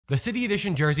The City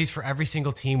Edition jerseys for every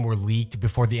single team were leaked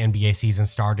before the NBA season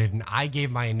started, and I gave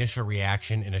my initial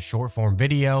reaction in a short form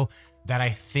video that I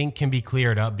think can be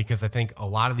cleared up because I think a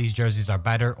lot of these jerseys are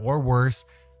better or worse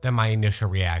than my initial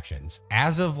reactions.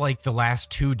 As of like the last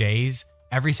 2 days,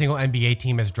 every single NBA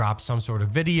team has dropped some sort of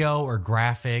video or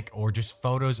graphic or just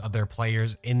photos of their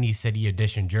players in these City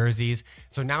Edition jerseys.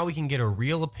 So now we can get a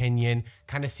real opinion,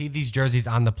 kind of see these jerseys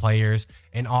on the players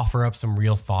and offer up some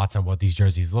real thoughts on what these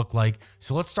jerseys look like.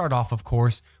 So let's start off, of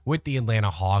course, with the Atlanta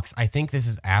Hawks. I think this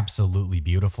is absolutely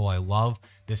beautiful. I love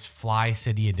this Fly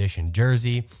City Edition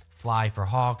jersey. Fly for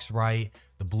Hawks, right?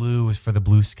 The blue is for the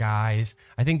blue skies.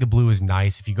 I think the blue is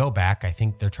nice. If you go back, I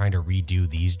think they're trying to redo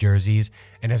these jerseys.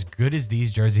 And as good as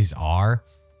these jerseys are,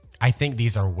 I think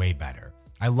these are way better.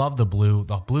 I love the blue.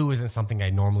 The blue isn't something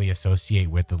I normally associate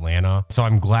with Atlanta. So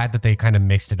I'm glad that they kind of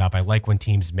mixed it up. I like when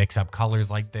teams mix up colors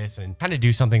like this and kind of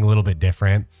do something a little bit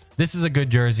different. This is a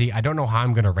good jersey. I don't know how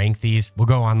I'm going to rank these. We'll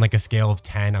go on like a scale of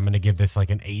 10. I'm going to give this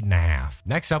like an 8.5.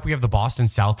 Next up, we have the Boston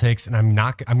Celtics, and I'm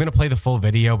going to play the full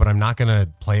video, but I'm not going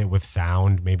to play it with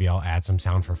sound. Maybe I'll add some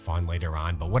sound for fun later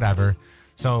on, but whatever.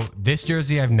 So this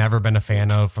jersey I've never been a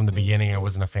fan of. From the beginning, I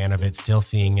wasn't a fan of it. Still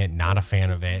seeing it, not a fan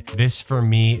of it. This for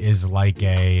me is like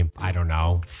a, I don't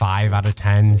know, 5 out of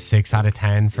 10, 6 out of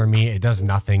 10 for me. It does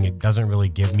nothing. It doesn't really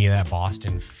give me that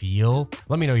Boston feel.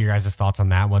 Let me know your guys' thoughts on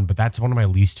that one, but that's one of my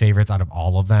least favorites out of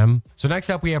all of them. So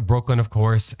next up, we have Brooklyn, of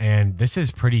course, and this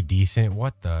is pretty decent.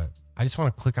 What the... I just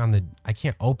want to click on the, I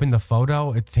can't open the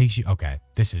photo. It takes you, okay,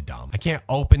 this is dumb. I can't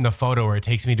open the photo or it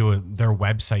takes me to their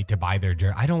website to buy their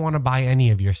jersey. I don't want to buy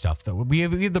any of your stuff though. We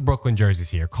have the Brooklyn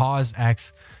jerseys here. Cause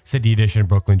X City Edition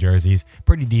Brooklyn jerseys.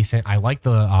 Pretty decent. I like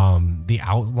the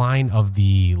outline of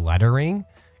the lettering.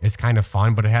 It's kind of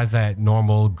fun, but it has that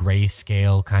normal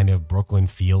grayscale kind of Brooklyn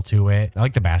feel to it. I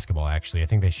like the basketball, actually. I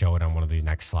think they show it on one of the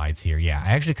next slides here. Yeah,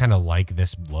 I actually kind of like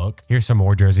this look. Here's some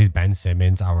more jerseys. Ben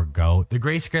Simmons, our GOAT. The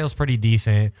grayscale is pretty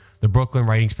decent. The Brooklyn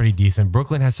writing's pretty decent.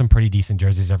 Brooklyn has some pretty decent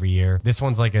jerseys every year. This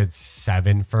one's like a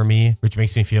 7 for me, which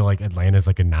makes me feel like Atlanta's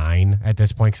like a 9 at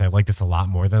this point because I like this a lot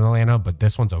more than Atlanta, but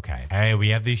this one's okay. Hey, we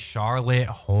have the Charlotte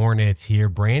Hornets here.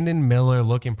 Brandon Miller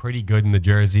looking pretty good in the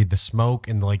jersey. The smoke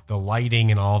and like the lighting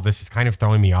and all of this is kind of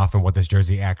throwing me off on what this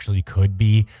jersey actually could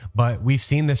be, but we've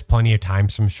seen this plenty of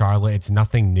times from Charlotte. It's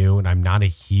nothing new, and I'm not a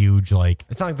huge, like,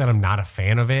 it's not like that I'm not a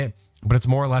fan of it, but it's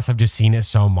more or less I've just seen it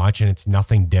so much and it's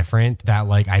nothing different that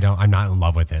like I'm not in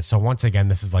love with it. So once again,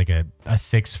 this is like a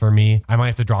 6 for me. I might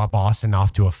have to drop Boston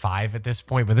off to a 5 at this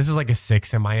point, but this is like a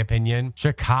 6 in my opinion.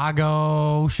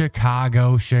 Chicago.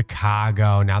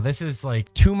 Now this is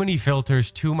like too many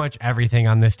filters, too much everything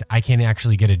on this. I can't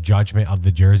actually get a judgment of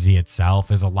the jersey itself.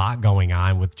 There's a lot going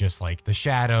on with just like the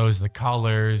shadows, the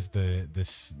colors,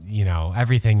 this, you know,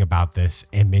 everything about this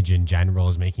image in general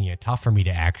is making it tough for me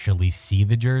to actually see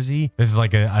the jersey. This is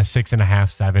like a 6.5,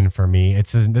 7 for me.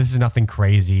 This is nothing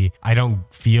crazy. I don't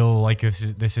feel like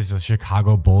this is a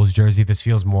Chicago Bulls jersey. This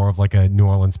feels more of like a New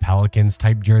Orleans Pelicans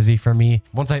type jersey for me.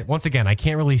 Once again, I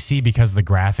can't really see because the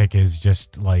graphic is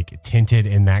just like tinted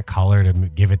in that color to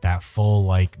give it that full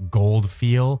like gold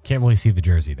feel. Can't really see the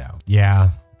jersey though.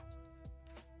 Yeah,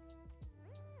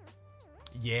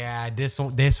 this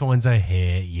one's a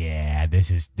hit. Yeah,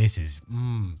 this is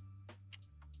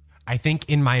I think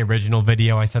in my original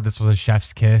video, I said this was a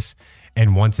chef's kiss.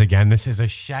 And once again, this is a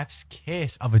chef's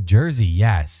kiss of a jersey.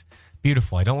 Yes.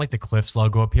 Beautiful. I don't like the Cliffs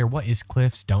logo up here. What is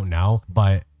Cliffs? Don't know.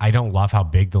 But I don't love how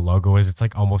big the logo is. It's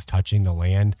like almost touching the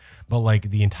land. But like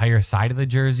the entire side of the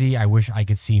jersey, I wish I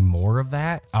could see more of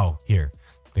that. Oh, here.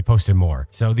 They posted more.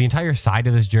 So the entire side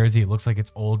of this jersey, it looks like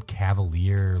it's old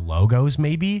Cavalier logos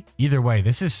maybe. Either way,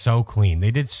 this is so clean.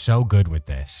 They did so good with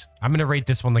this. I'm going to rate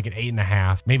this one like an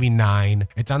 8.5, maybe 9.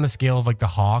 It's on the scale of like the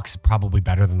Hawks, probably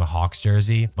better than the Hawks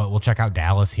jersey, but we'll check out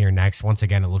Dallas here next. Once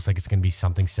again, it looks like it's going to be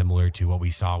something similar to what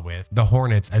we saw with the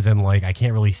Hornets, as in like I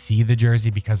can't really see the jersey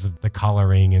because of the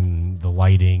coloring and the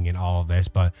lighting and all of this,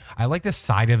 but I like the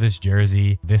side of this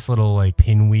jersey, this little like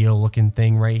pinwheel looking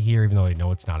thing right here, even though I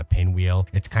know it's not a pinwheel.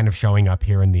 It's kind of showing up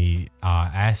here in the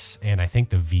S and I think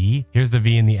the V. Here's the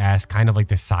V and the S, kind of like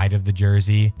the side of the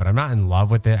jersey, but I'm not in love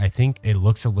with it. I think it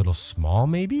looks a little small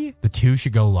maybe. The 2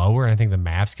 should go lower, and I think the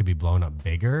Mavs could be blown up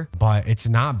bigger, but it's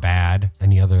not bad.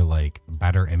 Any other like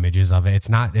better images of it? It's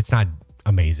not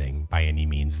amazing by any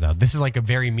means though. This is like a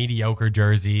very mediocre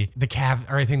jersey.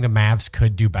 I think the Mavs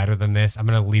could do better than this. I'm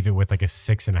going to leave it with like a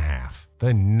 6.5.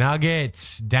 The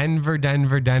Nuggets, Denver,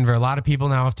 Denver, Denver. A lot of people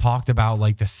now have talked about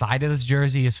like the side of this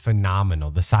jersey is phenomenal.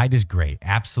 The side is great.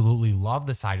 Absolutely love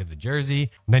the side of the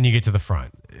jersey. And then you get to the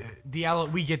front.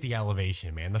 We get the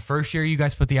elevation, man. The first year you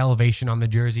guys put the elevation on the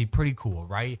jersey, pretty cool,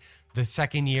 right? The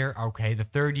second year, okay. The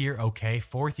third year, okay.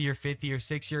 Fourth year, fifth year,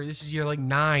 sixth year. This is year like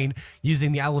 9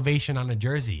 using the elevation on a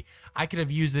jersey. I could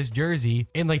have used this jersey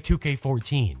in like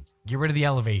 2K14. Get rid of the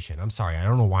elevation. I'm sorry. I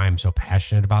don't know why I'm so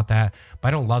passionate about that, but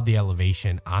I don't love the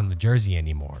elevation on the jersey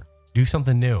anymore. Do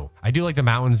something new. I do like the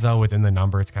mountains though within the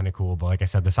number. It's kind of cool. But like I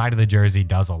said, the side of the jersey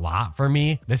does a lot for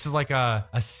me. This is like a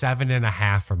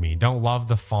 7.5 for me. Don't love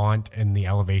the font and the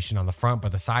elevation on the front,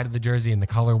 but the side of the jersey and the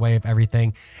colorway of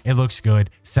everything, it looks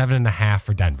good. 7.5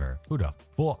 for Denver. Who the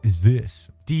fuck is this?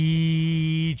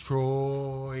 Detroit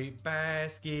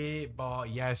basketball.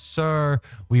 Yes, sir.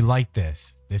 We like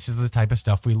this. This is the type of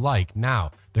stuff we like.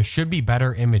 Now, there should be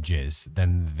better images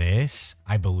than this,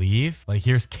 I believe. Like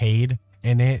here's Cade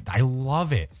in it. I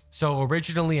love it. So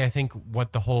originally, I think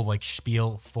what the whole like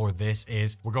spiel for this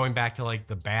is, we're going back to like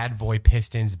the bad boy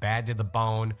Pistons, bad to the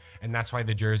bone. And that's why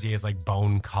the jersey is like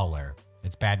bone color.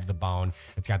 It's bad to the bone.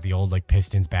 It's got the old like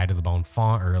Pistons bad to the bone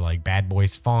font, or like bad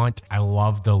boys font. I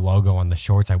love the logo on the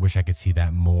shorts. I wish I could see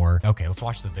that more. Okay, let's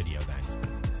watch the video then.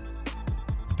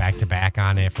 Back-to-back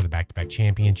on it for the back-to-back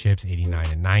championships,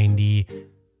 89 and 90.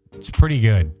 It's pretty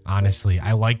good, honestly.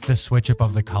 I like the switch up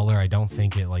of the color. I don't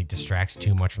think it like distracts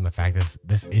too much from the fact that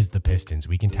this is the Pistons.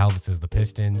 We can tell this is the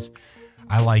Pistons.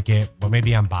 I like it, but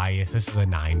maybe I'm biased. This is a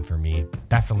 9 for me.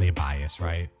 Definitely a bias,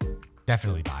 right?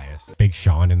 Definitely biased. Big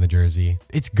Sean in the jersey.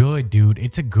 It's good, dude.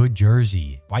 It's a good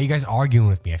jersey. Why are you guys arguing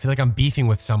with me? I feel like I'm beefing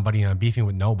with somebody and I'm beefing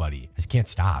with nobody. I just can't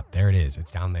stop. There it is.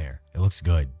 It's down there. It looks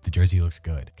good. The jersey looks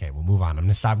good. Okay, we'll move on. I'm going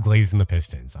to stop glazing the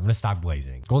Pistons. I'm going to stop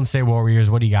glazing. Golden State Warriors,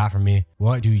 what do you got for me?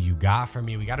 What do you got for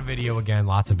me? We got a video again.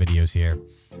 Lots of videos here.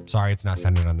 Sorry it's not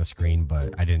centered on the screen,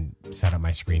 but I didn't set up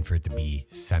my screen for it to be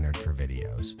centered for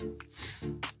videos.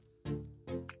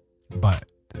 But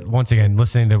once again,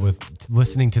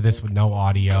 listening to this with no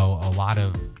audio, a lot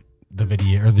of the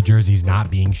video or the jerseys not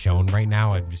being shown right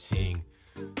now. I'm just seeing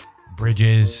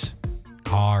bridges,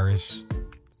 cars,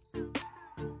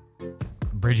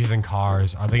 bridges and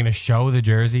cars. Are they going to show the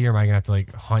jersey, or am I going to have to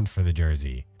like hunt for the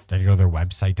jersey? Did I go to their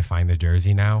website to find the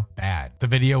jersey now? Bad. The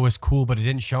video was cool, but it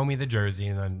didn't show me the jersey,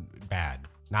 and then bad.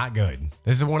 Not good.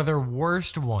 This is one of their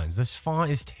worst ones. This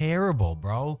font is terrible,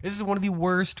 bro. This is one of the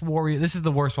worst Warriors. This is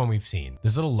the worst one we've seen.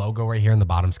 This little logo right here in the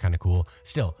bottom is kind of cool.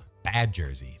 Still, bad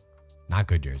jersey. Not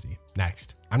good jersey.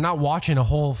 Next. I'm not watching a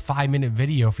whole 5-minute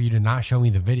video for you to not show me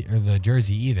the video or the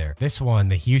jersey either. This one,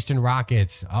 the Houston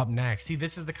Rockets, up next. See,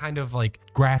 this is the kind of like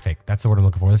graphic. That's the word I'm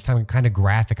looking for. This time kind of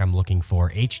graphic I'm looking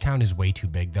for. H-Town is way too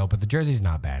big though, but the jersey's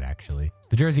not bad actually.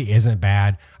 The jersey isn't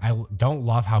bad. I don't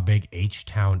love how big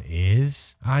H-Town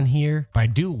is on here, but I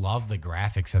do love the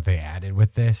graphics that they added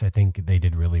with this. I think they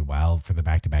did really well for the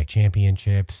back-to-back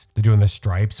championships. They're doing the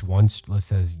stripes. One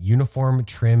says uniform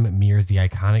trim mirrors the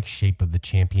iconic shape of the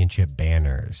championship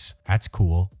banners. That's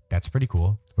cool. That's pretty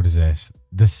cool. What is this?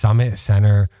 The Summit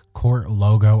Center court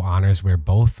logo honors where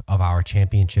both of our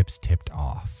championships tipped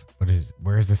off.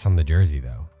 Where is this on the jersey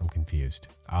though? I'm confused.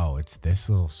 Oh, it's this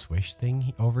little swish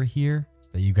thing over here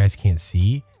that you guys can't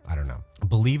see. I don't know.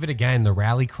 Believe it again, the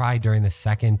rally cry during the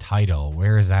second title.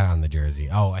 Where is that on the jersey?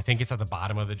 Oh, I think it's at the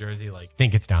bottom of the jersey. Like, I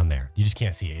think it's down there. You just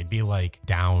can't see it. It'd be like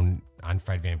down on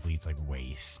Fred VanVleet's like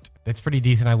waist. That's pretty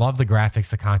decent. I love the graphics,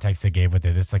 the context they gave with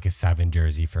it. It's like a 7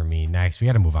 jersey for me. Next, we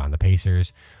got to move on. The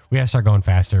Pacers. We got to start going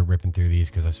faster, ripping through these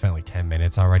because I've spent like 10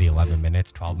 minutes already, 11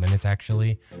 minutes, 12 minutes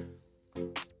actually.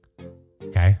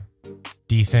 Okay.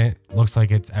 Decent. Looks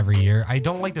like it's every year. I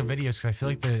don't like the videos because I feel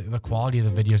like the quality of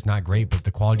the video is not great, but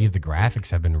the quality of the graphics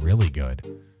have been really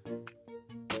good.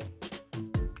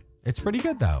 It's pretty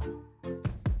good though.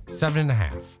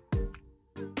 7.5.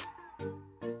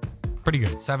 Pretty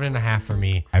good. 7.5 for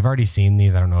me. I've already seen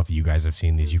these. I don't know if you guys have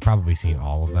seen these. You've probably seen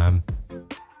all of them.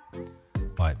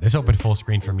 But this opened full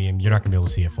screen for me, and you're not going to be able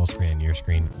to see it full screen on your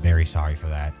screen. Very sorry for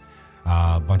that.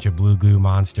 A bunch of blue goo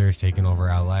monsters taking over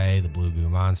LA. The blue goo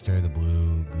monster, the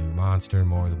blue goo monster,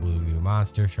 more of the blue goo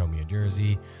monster. Show me a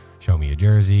jersey. Show me a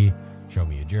jersey. Show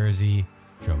me a jersey.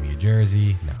 Show me a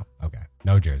jersey. No. Okay.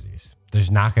 No jerseys.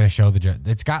 There's not going to show the jersey.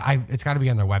 It's got to be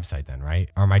on their website then, right?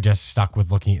 Or am I just stuck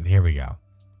with looking at, here we go.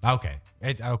 Okay.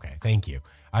 Okay. Thank you.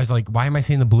 I was like, why am I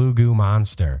seeing the blue goo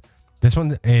monster? This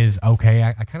one is okay.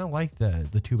 I kind of like the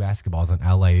 2 basketballs in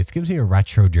LA. It gives me a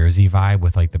retro jersey vibe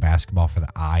with like the basketball for the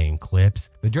eye and clips.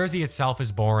 The jersey itself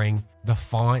is boring. The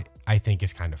font, I think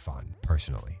is kind of fun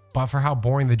personally. But for how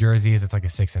boring the jersey is, it's like a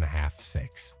 6.5,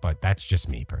 6. But that's just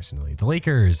me personally. The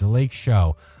Lakers, the Lake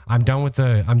Show. I'm done with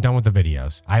the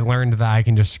videos. I learned that I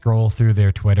can just scroll through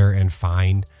their Twitter and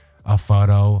find a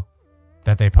photo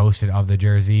that they posted of the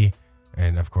jersey.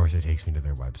 And of course it takes me to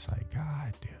their website.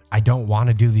 God, dude. I don't want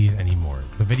to do these anymore.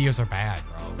 The videos are bad,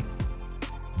 bro.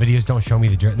 Videos don't show me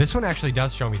the jersey. This one actually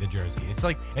does show me the jersey. It's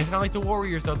not like the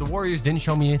Warriors though. The Warriors didn't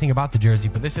show me anything about the jersey,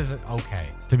 but this isn't okay.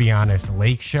 To be honest,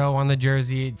 Lake Show on the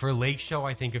jersey. For Lake Show,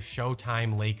 I think of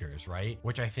Showtime Lakers, right?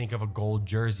 Which I think of a gold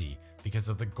jersey because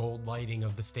of the gold lighting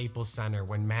of the Staples Center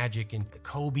when Magic and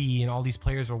Kobe and all these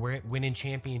players were winning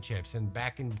championships. And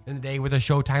back in the day with the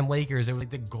Showtime Lakers, it was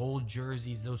like the gold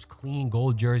jerseys, those clean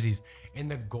gold jerseys and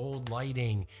the gold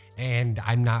lighting. And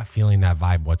I'm not feeling that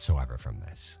vibe whatsoever from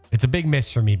this. It's a big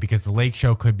miss for me because the Lake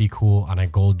Show could be cool on a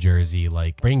gold jersey,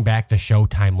 like bring back the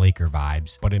Showtime Laker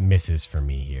vibes, but it misses for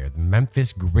me here. The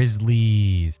Memphis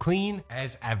Grizzlies, clean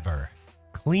as ever.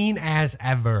 Clean as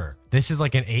ever. This is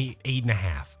like an 8.5,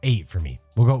 8 for me.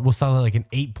 We'll sell it like an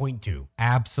 8.2.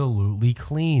 Absolutely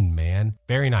clean, man.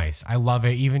 Very nice. I love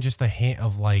it. Even just the hint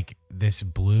of like this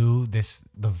blue, the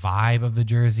vibe of the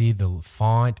jersey, the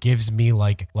font gives me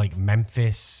like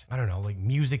Memphis, I don't know, like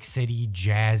Music City,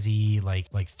 jazzy,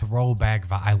 like throwback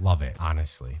vibe. I love it,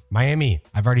 honestly. Miami,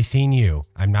 I've already seen you.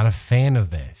 I'm not a fan of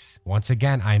this. Once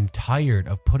again, I'm tired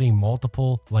of putting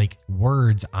multiple like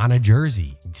words on a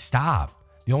jersey. Stop.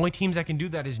 The only teams that can do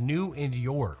that is New and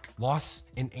York, Los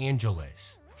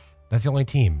Angeles. That's the only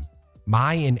team.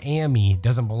 My and Amy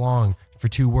doesn't belong for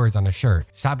 2 words on a shirt.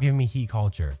 Stop giving me heat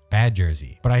culture. Bad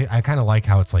jersey. But I kind of like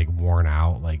how it's like worn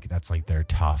out. Like that's like their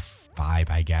tough vibe,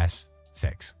 I guess.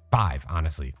 6, 5,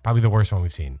 honestly. Probably the worst one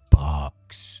we've seen.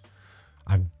 Bucks.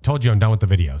 I've told you I'm done with the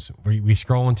videos. We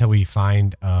scroll until we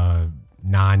find a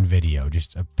non-video,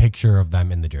 just a picture of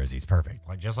them in the jerseys. Perfect.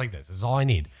 Like just like this. This is all I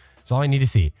need. It's all I need to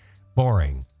see.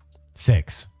 Boring.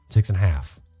 6, 6.5,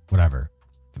 whatever.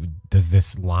 Does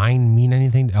this line mean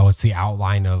anything? Oh, it's the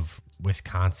outline of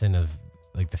Wisconsin, of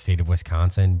like the state of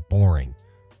Wisconsin. Boring.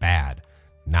 Bad.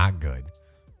 Not good.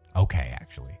 Okay,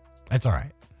 actually. That's all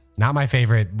right. Not my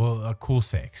favorite. Well, a cool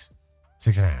 6.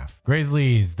 6.5.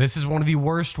 Grizzlies. This is one of the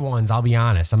worst ones. I'll be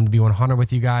honest. I'm going to be 100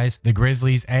 with you guys. The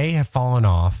Grizzlies, have fallen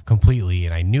off completely.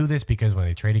 And I knew this because when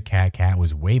they traded Cat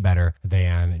was way better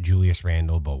than Julius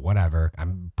Randle, but whatever.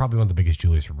 I'm probably one of the biggest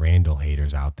Julius Randle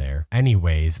haters out there.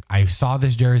 Anyways, I saw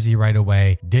this jersey right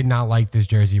away. Did not like this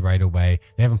jersey right away.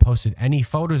 They haven't posted any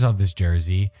photos of this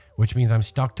jersey, which means I'm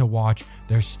stuck to watch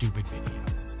their stupid video.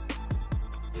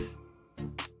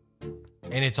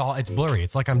 And it's blurry.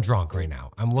 It's like I'm drunk right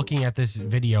now. I'm looking at this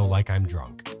video like I'm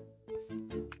drunk.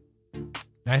 And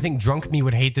I think drunk me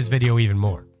would hate this video even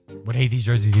more. Would hate these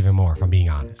jerseys even more, if I'm being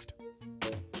honest.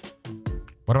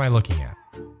 What am I looking at?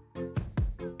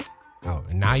 Oh,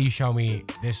 and now you show me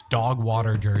this dog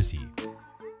water jersey.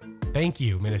 Thank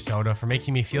you, Minnesota, for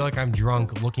making me feel like I'm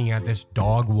drunk looking at this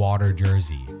dog water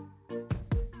jersey.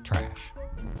 Trash.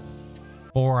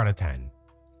 4 out of 10.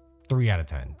 3 out of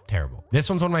 10. Terrible. This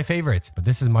one's one of my favorites, but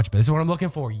this is much better. This is what I'm looking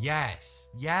for. Yes.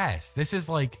 Yes. This is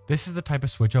the type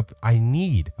of switch up I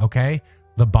need. Okay.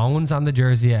 The bones on the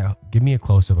jersey. Give me a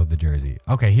close up of the jersey.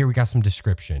 Okay. Here we got some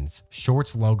descriptions.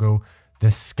 Shorts logo.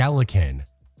 The skeleton.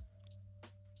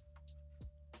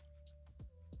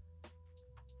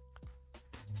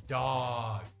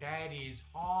 Dog. That is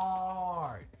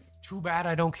hard. Too bad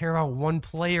I don't care about one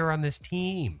player on this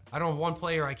team. I don't have one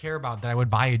player I care about that I would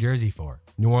buy a jersey for.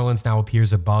 New Orleans now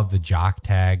appears above the jock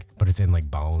tag, but it's in like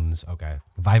bones. Okay.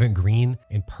 Vibrant green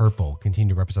and purple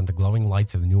continue to represent the glowing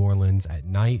lights of New Orleans at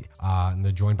night. And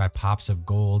they're joined by pops of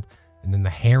gold. And then the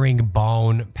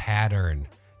herringbone pattern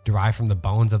derived from the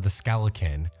bones of the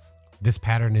skeleton. This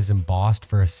pattern is embossed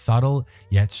for a subtle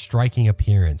yet striking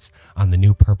appearance on the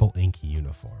new purple inky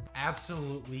uniform.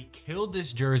 Absolutely killed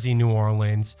this jersey, New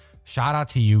Orleans. Shout out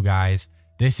to you guys.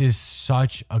 This is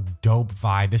such a dope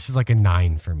vibe. This is like a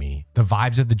 9 for me. The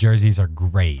vibes of the jerseys are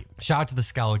great. Shout out to the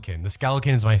skeleton. The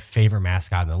skeleton is my favorite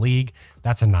mascot in the league.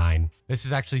 That's a 9. This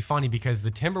is actually funny because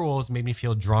the Timberwolves made me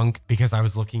feel drunk because I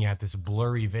was looking at this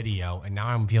blurry video, and now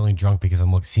I'm feeling drunk because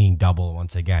I'm seeing double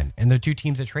once again. And they're 2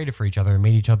 teams that traded for each other and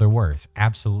made each other worse.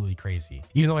 Absolutely crazy.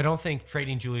 Even though I don't think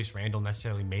trading Julius Randle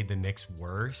necessarily made the Knicks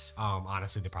worse.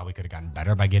 Honestly, they probably could have gotten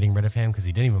better by getting rid of him because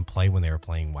he didn't even play when they were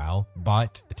playing well.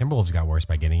 But the Timberwolves got worse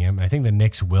by getting him. And I think the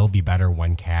Knicks will be better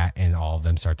when Cat and all of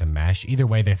them start to mesh. Either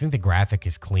way, I think the graphic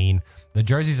is clean. The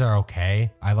jerseys are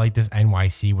okay. I like this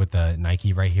NYC with the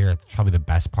Nike right here. It's probably the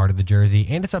best part of the jersey.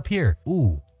 And it's up here.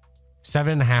 Ooh,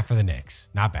 7.5 for the Knicks.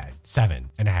 Not bad.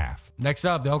 7.5. Next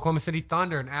up, the Oklahoma City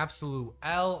Thunder, an absolute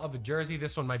L of a jersey.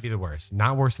 This one might be the worst.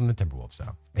 Not worse than the Timberwolves,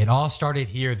 though. It all started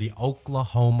here. The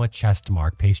Oklahoma chest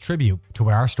mark pays tribute to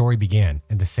where our story began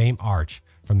in the same arch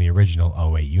from the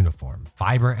original 08 uniform.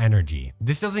 Vibrant energy.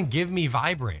 This doesn't give me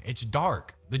vibrant. It's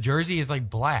dark. The jersey is like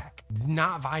black,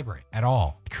 not vibrant at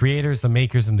all. The creators, the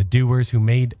makers, and the doers who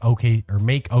make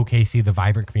OKC the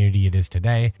vibrant community it is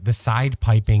today. The side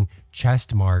piping,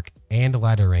 chest mark, and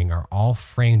lettering are all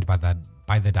framed by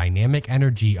the dynamic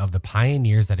energy of the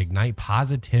pioneers that ignite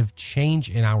positive change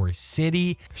in our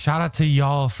city. Shout out to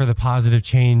y'all for the positive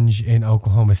change in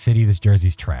Oklahoma City. This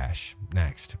jersey's trash.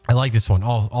 Next. I like this one.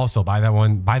 Also, by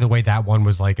the way, that one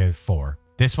was like a 4.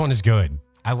 This one is good.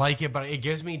 I like it, but it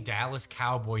gives me Dallas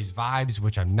Cowboys vibes,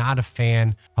 which I'm not a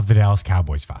fan of the Dallas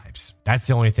Cowboys vibes. That's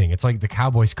the only thing. It's like the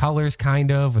Cowboys colors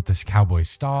kind of with this Cowboy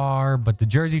star, but the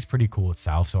jersey's pretty cool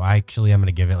itself. So I'm going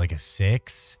to give it like a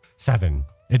 6, 7.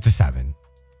 It's a 7,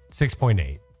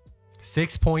 6.8.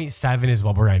 6.7 is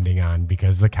what we're ending on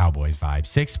because of the Cowboys vibe.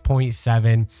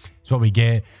 6.7 is what we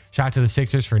get. Shout out to the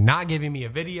Sixers for not giving me a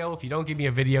video. If you don't give me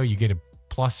a video, you get a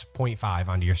plus 0.5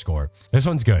 onto your score. This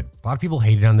one's good. A lot of people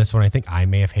hated on this one. I think I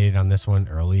may have hated on this one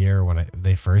earlier when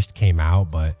they first came out,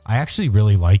 but I actually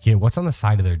really like it. What's on the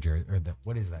side of their jersey? Or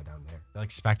what is that down there?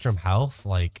 Like Spectrum Health,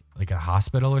 like a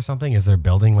hospital or something? Is there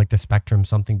building like the Spectrum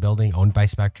something building owned by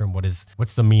Spectrum?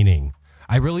 What's the meaning?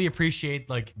 I really appreciate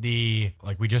like we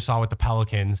just saw with the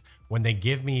Pelicans when they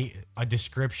give me a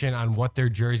description on what their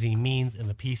jersey means and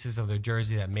the pieces of their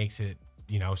jersey that makes it,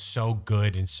 you know, so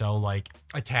good and so like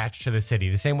attached to the city,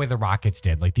 the same way the Rockets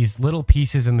did. Like these little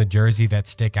pieces in the jersey that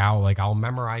stick out, like I'll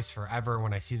memorize forever.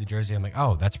 When I see the jersey, I'm like,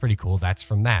 oh, that's pretty cool. That's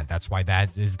from that. That's why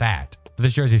that is that. But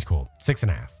this jersey's cool.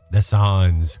 6.5. The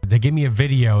Suns, they give me a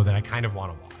video that I kind of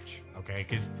want to watch. Okay.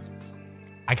 Cause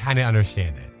I kind of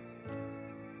understand it.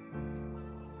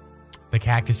 The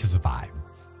cactus is a vibe.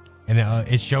 And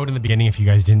it showed in the beginning, if you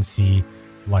guys didn't see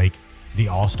like the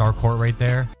All-Star court right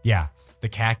there. Yeah. The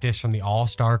cactus from the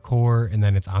All-Star court, and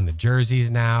then it's on the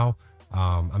jerseys now.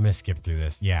 I'm gonna skip through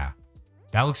this. Yeah,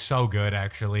 that looks so good,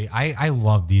 actually. I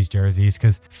love these jerseys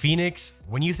because Phoenix,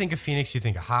 when you think of Phoenix, you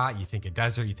think of hot, you think of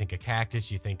desert, you think of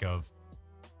cactus, you think of,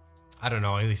 I don't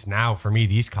know, at least now for me,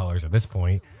 these colors at this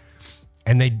point.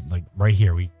 And they, like right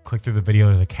here, we click through the video,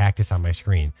 there's a cactus on my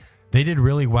screen. They did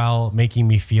really well making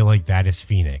me feel like that is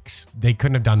Phoenix. They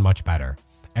couldn't have done much better.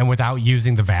 And without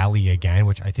using the Valley again,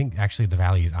 which I think actually the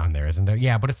Valley is on there, isn't there?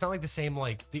 Yeah, but it's not like the same,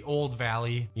 like the old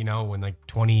Valley, you know, when like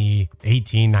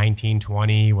 2018, 19,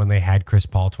 20, when they had Chris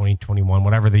Paul, 2021,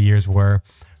 whatever the years were,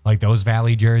 like those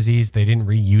Valley jerseys, they didn't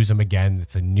reuse them again.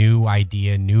 It's a new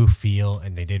idea, new feel,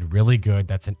 and they did really good.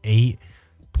 That's an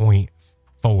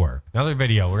 8.4. Another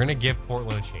video. We're going to give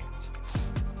Portland a chance.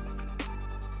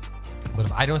 But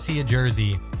if I don't see a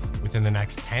jersey within the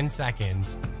next 10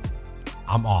 seconds,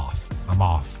 I'm off. I'm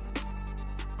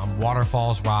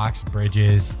waterfalls, rocks,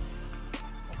 bridges,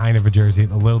 kind of a jersey, a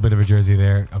little bit of a jersey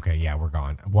there. Okay, yeah, we're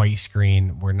gone. White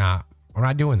screen. We're not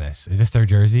doing this. Is this their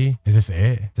jersey? Is this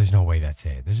it? There's no way that's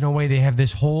it. There's no way they have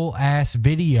this whole ass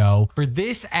video for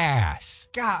this ass.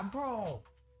 God, bro,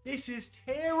 this is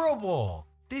terrible.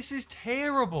 This is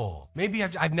terrible. Maybe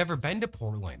I've never been to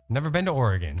Portland, never been to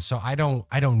Oregon, so I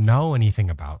don't know anything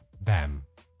about them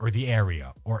or the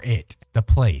area or the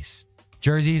place.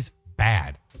 Jerseys,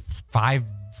 bad.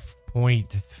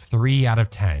 5.3 out of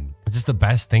 10. Is this the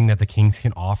best thing that the Kings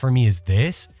can offer me? Is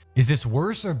this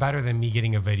worse or better than me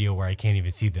getting a video where I can't even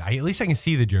see at least I can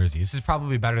see the jersey. This is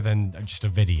probably better than just a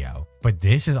video. But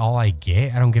this is all I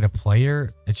get. I don't get a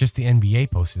player. It's just the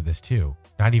NBA posted this too.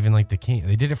 Not even like the Kings.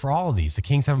 They did it for all of these. The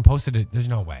Kings haven't posted it. There's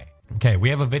no way. Okay, we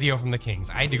have a video from the Kings.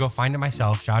 I had to go find it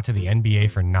myself. Shout out to the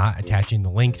NBA for not attaching the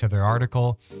link to their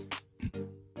article.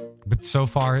 But so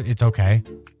far, it's okay.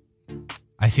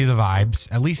 I see the vibes.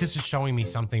 At least this is showing me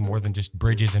something more than just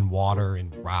bridges and water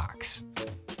and rocks.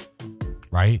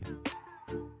 Right?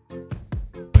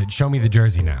 But show me the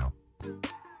jersey now.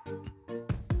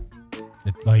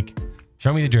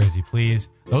 Show me the jersey, please.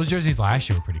 Those jerseys last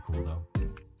year were pretty cool, though.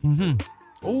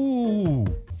 Ooh,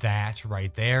 that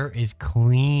right there is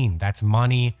clean. That's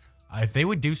money. If they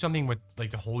would do something with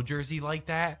like the whole jersey like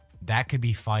that, that could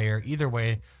be fire. Either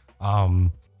way,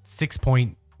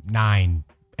 6.9.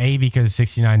 A, because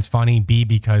 69 is funny. B,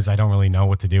 because I don't really know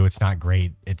what to do. It's not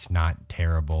great. It's not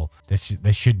terrible. This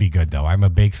should be good, though. I'm a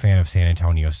big fan of San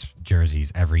Antonio's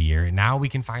jerseys every year. And now we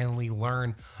can finally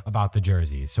learn about the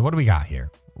jerseys. So what do we got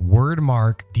here? Word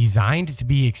mark, designed to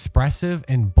be expressive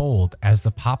and bold as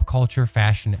the pop culture,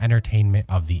 fashion, entertainment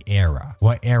of the era.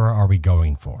 What era are we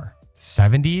going for?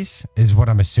 70s is what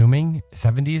I'm assuming.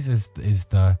 70s is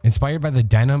the inspired by the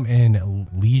denim and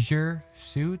leisure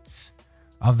suits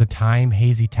of the time,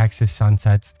 hazy Texas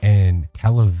sunsets and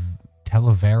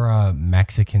Talavera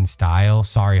Mexican style.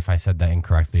 Sorry if I said that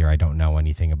incorrectly or I don't know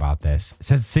anything about this. It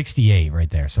says 68 right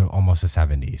there, so almost the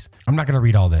 70s. I'm not going to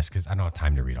read all this because I don't have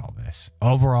time to read all this.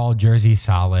 Overall, jersey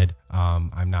solid.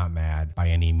 I'm not mad by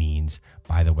any means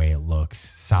by the way it looks.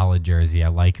 Solid jersey. I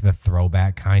like the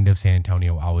throwback kind of. San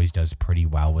Antonio always does pretty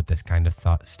well with this kind of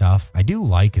stuff. I do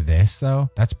like this though.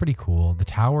 That's pretty cool. The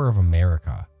Tower of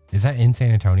America. Is that in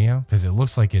San Antonio? Because it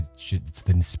looks like it's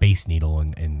the Space Needle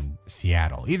in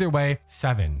Seattle. Either way,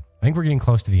 7. I think we're getting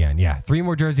close to the end. Yeah, 3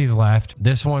 more jerseys left.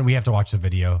 This one, we have to watch the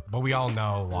video, but we all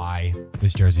know why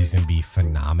this jersey is going to be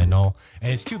phenomenal.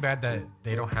 And it's too bad that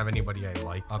they don't have anybody I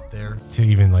like up there to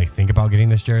even like think about getting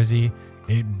this jersey.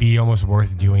 It'd be almost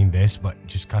worth doing this, but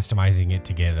just customizing it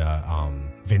to get a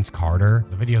Vince Carter.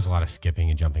 The video is a lot of skipping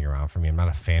and jumping around for me. I'm not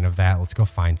a fan of that. Let's go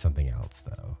find something else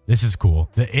though. This is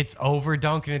cool. It's over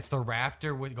dunk and it's the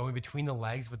Raptor with going between the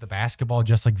legs with the basketball,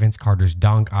 just like Vince Carter's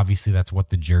dunk. Obviously, that's what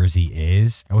the jersey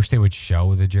is. I wish they would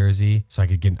show the jersey so I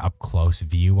could get an up close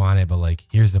view on it. But like,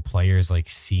 here's the players like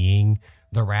seeing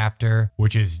the Raptor,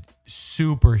 which is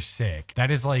super sick.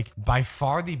 That is like by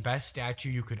far the best statue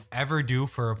you could ever do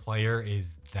for a player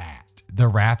is that. The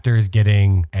Raptor is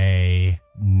getting a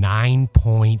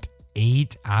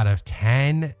 9.8 out of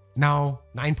 10. No,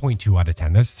 9.2 out of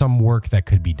 10. There's some work that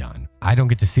could be done. I don't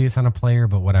get to see this on a player,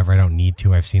 but whatever. I don't need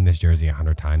to. I've seen this jersey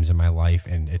 100 times in my life,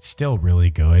 and it's still really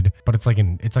good. But it's like a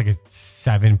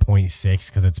 7.6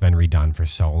 because it's been redone for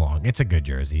so long. It's a good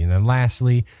jersey. And then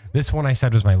lastly, this one I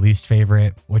said was my least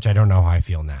favorite, which I don't know how I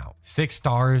feel now. 6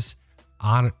 stars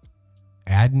on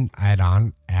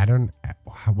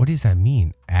what does that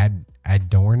mean?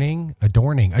 Adorning.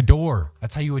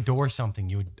 That's how you adore something.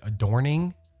 You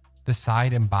adorning the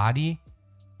side and body.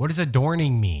 What does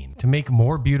adorning mean? To make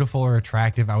more beautiful or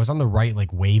attractive. I was on the right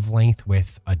like wavelength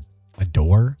with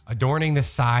adore. Adorning the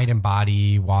side and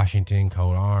body, Washington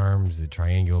coat arms, the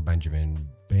triangle Benjamin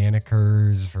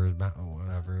Banneker's for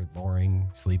whatever, boring,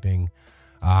 sleeping.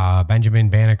 Benjamin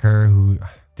Banneker, who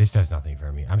this does nothing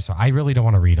for me. I'm sorry. I really don't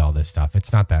want to read all this stuff.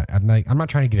 It's not that. I'm not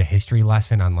trying to get a history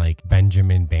lesson on like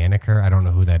Benjamin Banneker. I don't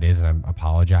know who that is, and I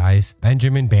apologize.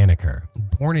 Benjamin Banneker,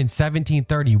 born in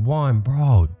 1731,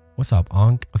 bro. What's up,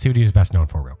 Unc? Let's see what he was best known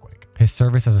for real quick. His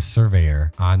service as a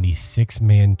surveyor on the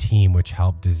 6-man team, which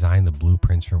helped design the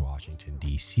blueprints for Washington,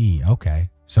 D.C. Okay.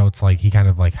 So it's like he kind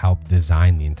of like helped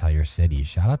design the entire city.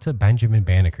 Shout out to Benjamin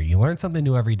Banneker. You learn something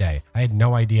new every day. I had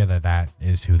no idea that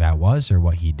is who that was or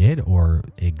what he did or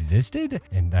existed.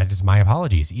 And that is my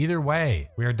apologies. Either way,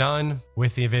 we are done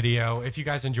with the video. If you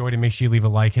guys enjoyed it, make sure you leave a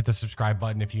like, hit the subscribe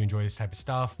button if you enjoy this type of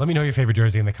stuff. Let me know your favorite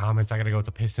jersey in the comments. I got to go with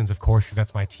the Pistons, of course, because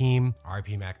that's my team. RIP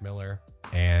Mac Miller.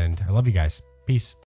 And I love you guys. Peace.